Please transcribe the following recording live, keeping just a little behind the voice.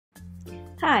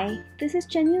Hi, this is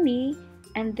Jenny Lee,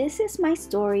 and this is my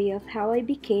story of how I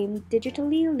became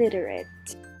digitally literate.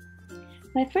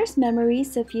 My first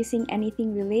memories of using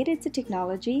anything related to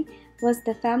technology was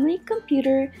the family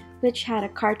computer, which had a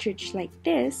cartridge like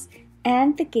this,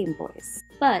 and the Game Boys.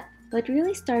 But what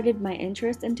really started my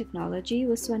interest in technology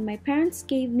was when my parents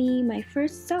gave me my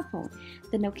first cell phone,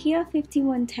 the Nokia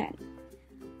 5110.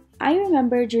 I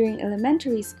remember during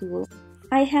elementary school,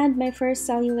 I had my first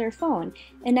cellular phone,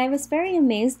 and I was very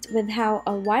amazed with how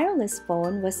a wireless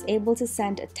phone was able to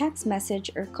send a text message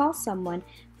or call someone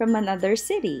from another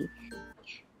city.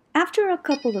 After a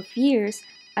couple of years,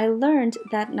 I learned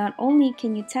that not only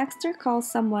can you text or call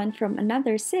someone from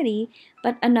another city,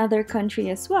 but another country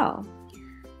as well.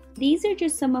 These are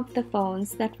just some of the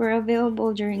phones that were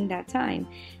available during that time.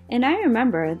 And I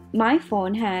remember my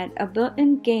phone had a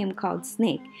built-in game called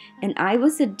Snake, and I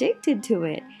was addicted to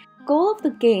it. The goal of the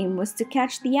game was to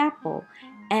catch the apple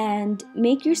and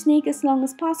make your snake as long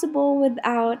as possible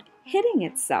without hitting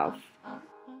itself.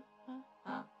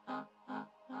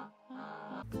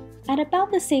 At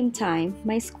about the same time,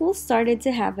 my school started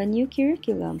to have a new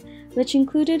curriculum, which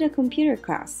included a computer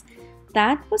class.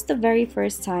 That was the very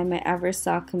first time I ever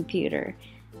saw a computer.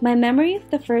 My memory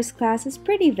of the first class is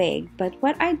pretty vague, but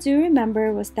what I do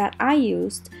remember was that I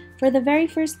used, for the very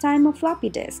first time, a floppy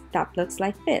disk that looks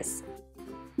like this.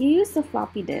 You use the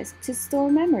floppy disk to store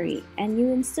memory, and you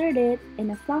insert it in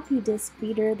a floppy disk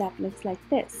reader that looks like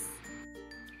this.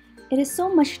 It is so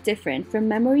much different from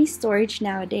memory storage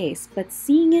nowadays, but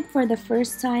seeing it for the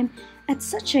first time at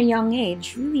such a young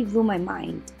age really blew my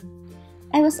mind.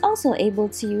 I was also able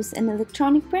to use an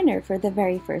electronic printer for the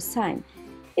very first time.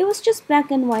 It was just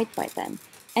black and white by then,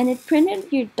 and it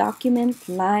printed your document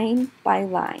line by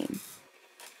line.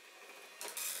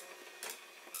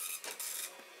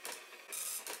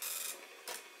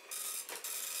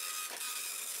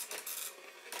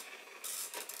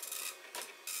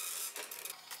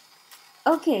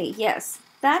 Okay, yes,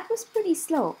 that was pretty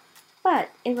slow, but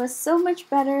it was so much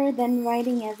better than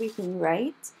writing everything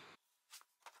right.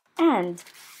 And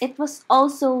it was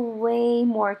also way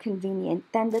more convenient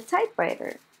than the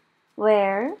typewriter,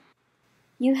 where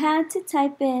you had to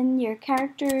type in your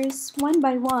characters one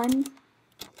by one,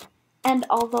 and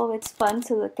although it's fun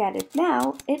to look at it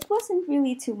now, it wasn't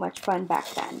really too much fun back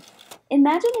then.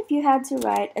 Imagine if you had to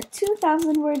write a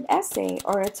 2,000-word essay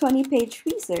or a 20-page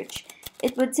research.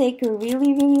 It would take a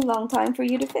really long time for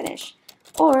you to finish.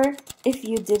 Or, if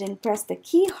you didn't press the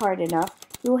key hard enough,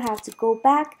 you'll have to go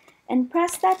back and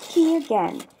press that key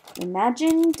again.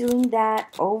 Imagine doing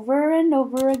that over and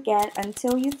over again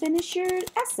until you finish your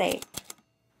essay.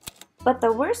 But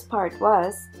the worst part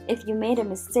was, if you made a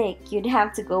mistake, you'd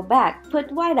have to go back, put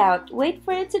whiteout, wait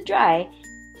for it to dry,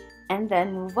 and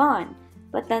then move on.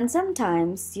 But then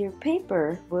sometimes your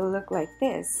paper will look like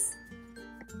this.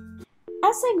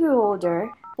 As I grew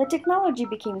older, the technology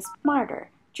became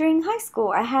smarter. During high school,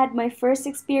 I had my first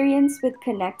experience with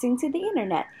connecting to the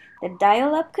internet, the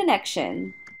dial-up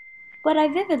connection. What I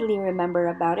vividly remember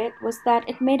about it was that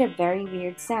it made a very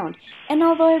weird sound, and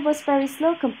although it was very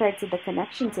slow compared to the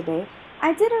connection today,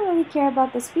 I didn't really care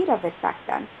about the speed of it back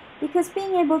then, because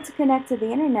being able to connect to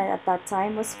the internet at that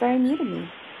time was very new to me.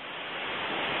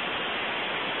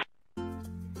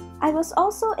 I was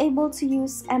also able to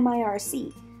use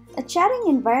MIRC, a chatting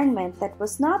environment that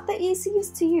was not the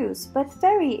easiest to use, but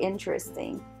very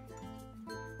interesting.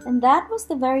 And that was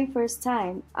the very first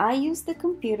time I used the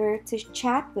computer to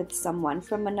chat with someone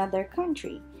from another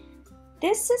country.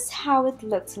 This is how it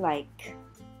looked like.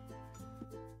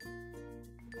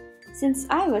 Since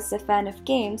I was a fan of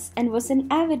games and was an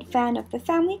avid fan of the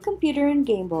family computer and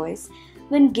Game Boys,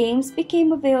 when games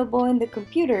became available in the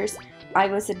computers, I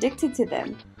was addicted to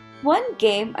them. One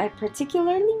game I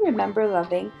particularly remember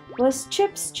loving was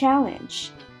Chips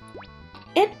Challenge.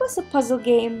 It was a puzzle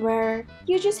game where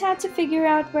you just had to figure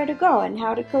out where to go and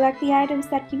how to collect the items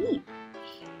that you need.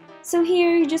 So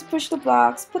here you just push the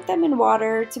blocks, put them in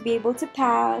water to be able to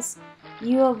pass,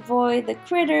 you avoid the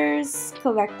critters,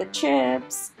 collect the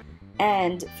chips,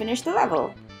 and finish the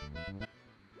level.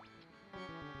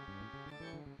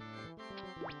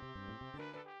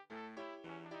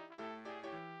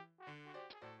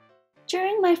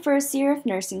 During my first year of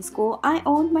nursing school, I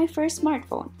owned my first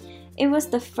smartphone. It was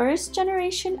the first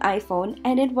generation iPhone,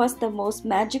 and it was the most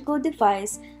magical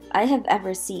device I have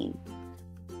ever seen.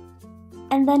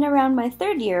 And then around my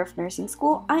third year of nursing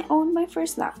school, I owned my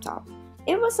first laptop.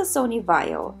 It was a Sony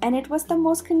Vaio, and it was the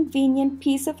most convenient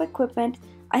piece of equipment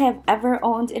I have ever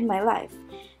owned in my life,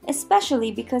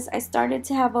 especially because I started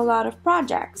to have a lot of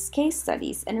projects, case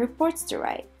studies, and reports to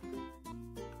write.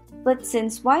 But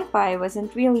since Wi-Fi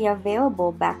wasn't really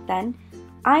available back then,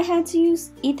 I had to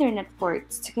use Ethernet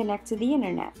ports to connect to the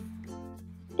internet.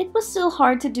 It was still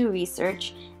hard to do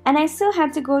research, and I still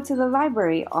had to go to the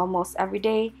library almost every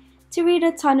day to read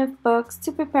a ton of books,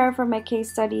 to prepare for my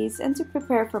case studies, and to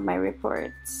prepare for my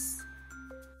reports.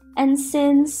 And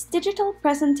since digital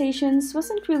presentations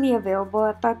wasn't really available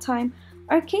at that time,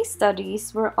 our case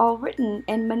studies were all written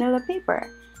in manila paper,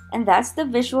 and that's the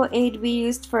visual aid we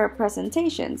used for our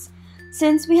presentations.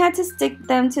 Since we had to stick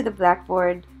them to the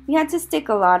blackboard, we had to stick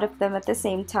a lot of them at the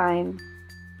same time,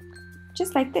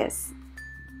 just like this.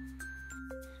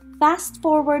 Fast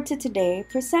forward to today,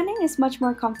 presenting is much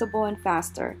more comfortable and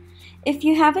faster. If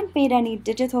you haven't made any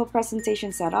digital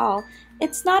presentations at all,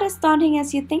 it's not as daunting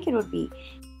as you think it would be.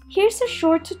 Here's a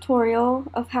short tutorial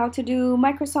of how to do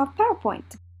Microsoft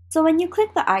PowerPoint. So when you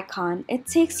click the icon, it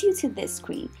takes you to this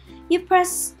screen. You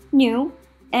press New,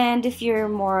 and if you're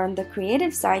more on the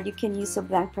creative side, you can use a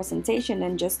blank presentation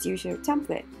and just use your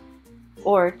template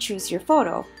or choose your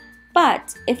photo.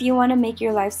 But if you want to make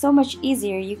your life so much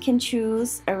easier, you can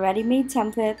choose a ready-made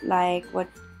template like what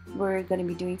we're going to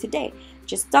be doing today.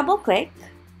 Just double click.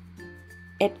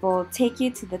 It will take you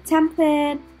to the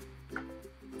template.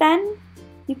 Then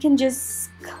you can just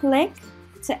click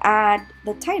to add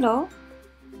the title.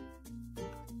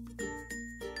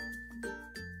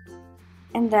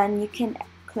 And then you can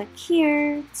click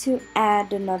here to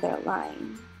add another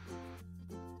line.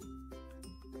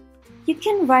 You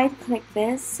can right click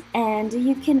this and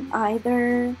you can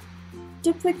either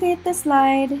duplicate the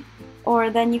slide or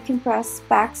then you can press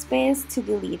backspace to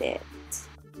delete it.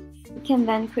 You can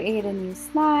then create a new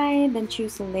slide, then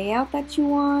choose a layout that you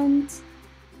want.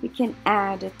 You can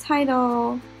add a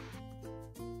title,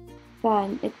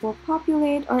 then it will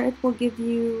populate or it will give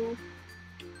you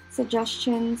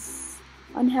suggestions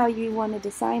on how you want to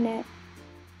design it.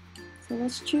 So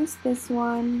let's choose this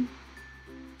one.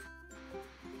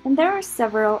 And there are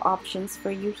several options for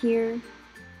you here.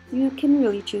 You can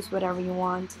really choose whatever you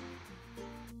want.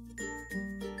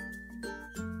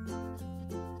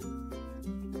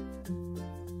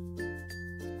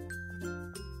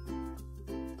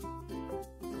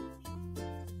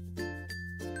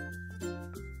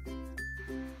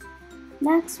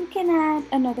 Next, we can add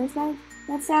another slide.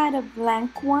 Let's add a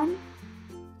blank one.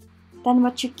 Then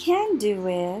what you can do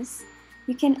is,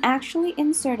 you can actually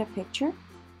insert a picture.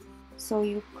 So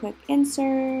you click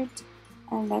insert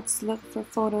and let's look for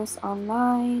photos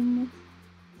online.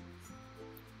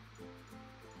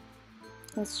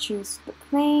 Let's choose the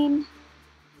plane.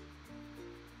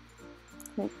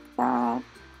 Click that,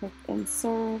 click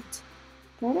insert.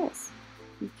 There it is.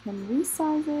 You can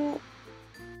resize it.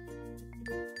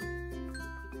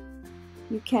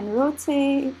 You can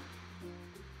rotate,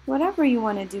 whatever you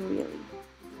want to do really.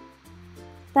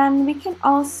 Then we can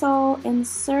also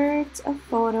insert a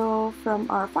photo from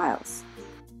our files.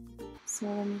 So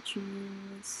let me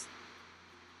choose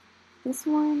this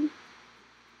one.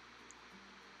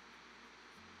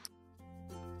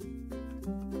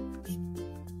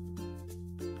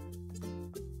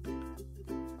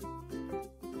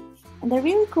 And the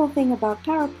really cool thing about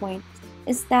PowerPoint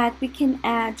is that we can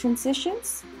add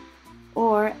transitions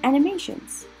or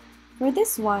animations. For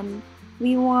this one,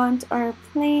 we want our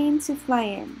plane to fly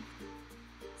in.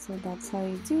 So that's how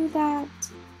you do that.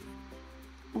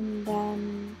 And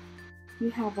then you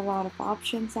have a lot of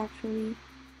options actually.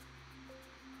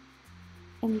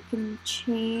 And you can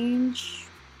change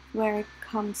where it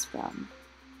comes from.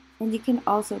 And you can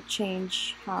also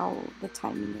change how the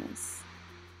timing is.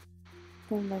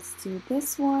 Then let's do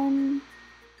this one.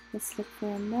 Let's look for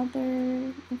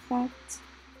another effect.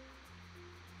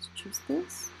 Let's choose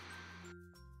this.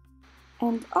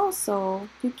 And also,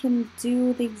 you can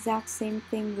do the exact same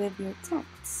thing with your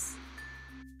text.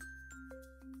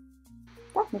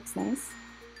 That looks nice.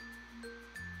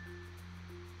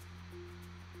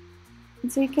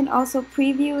 And so you can also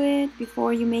preview it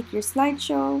before you make your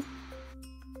slideshow.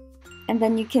 And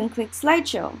then you can click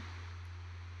slideshow.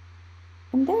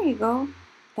 And there you go.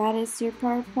 That is your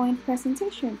PowerPoint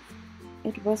presentation.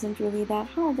 It wasn't really that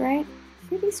hard, right?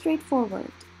 Pretty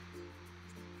straightforward.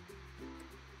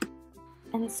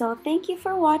 And so thank you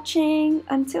for watching.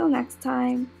 Until next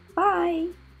time, bye!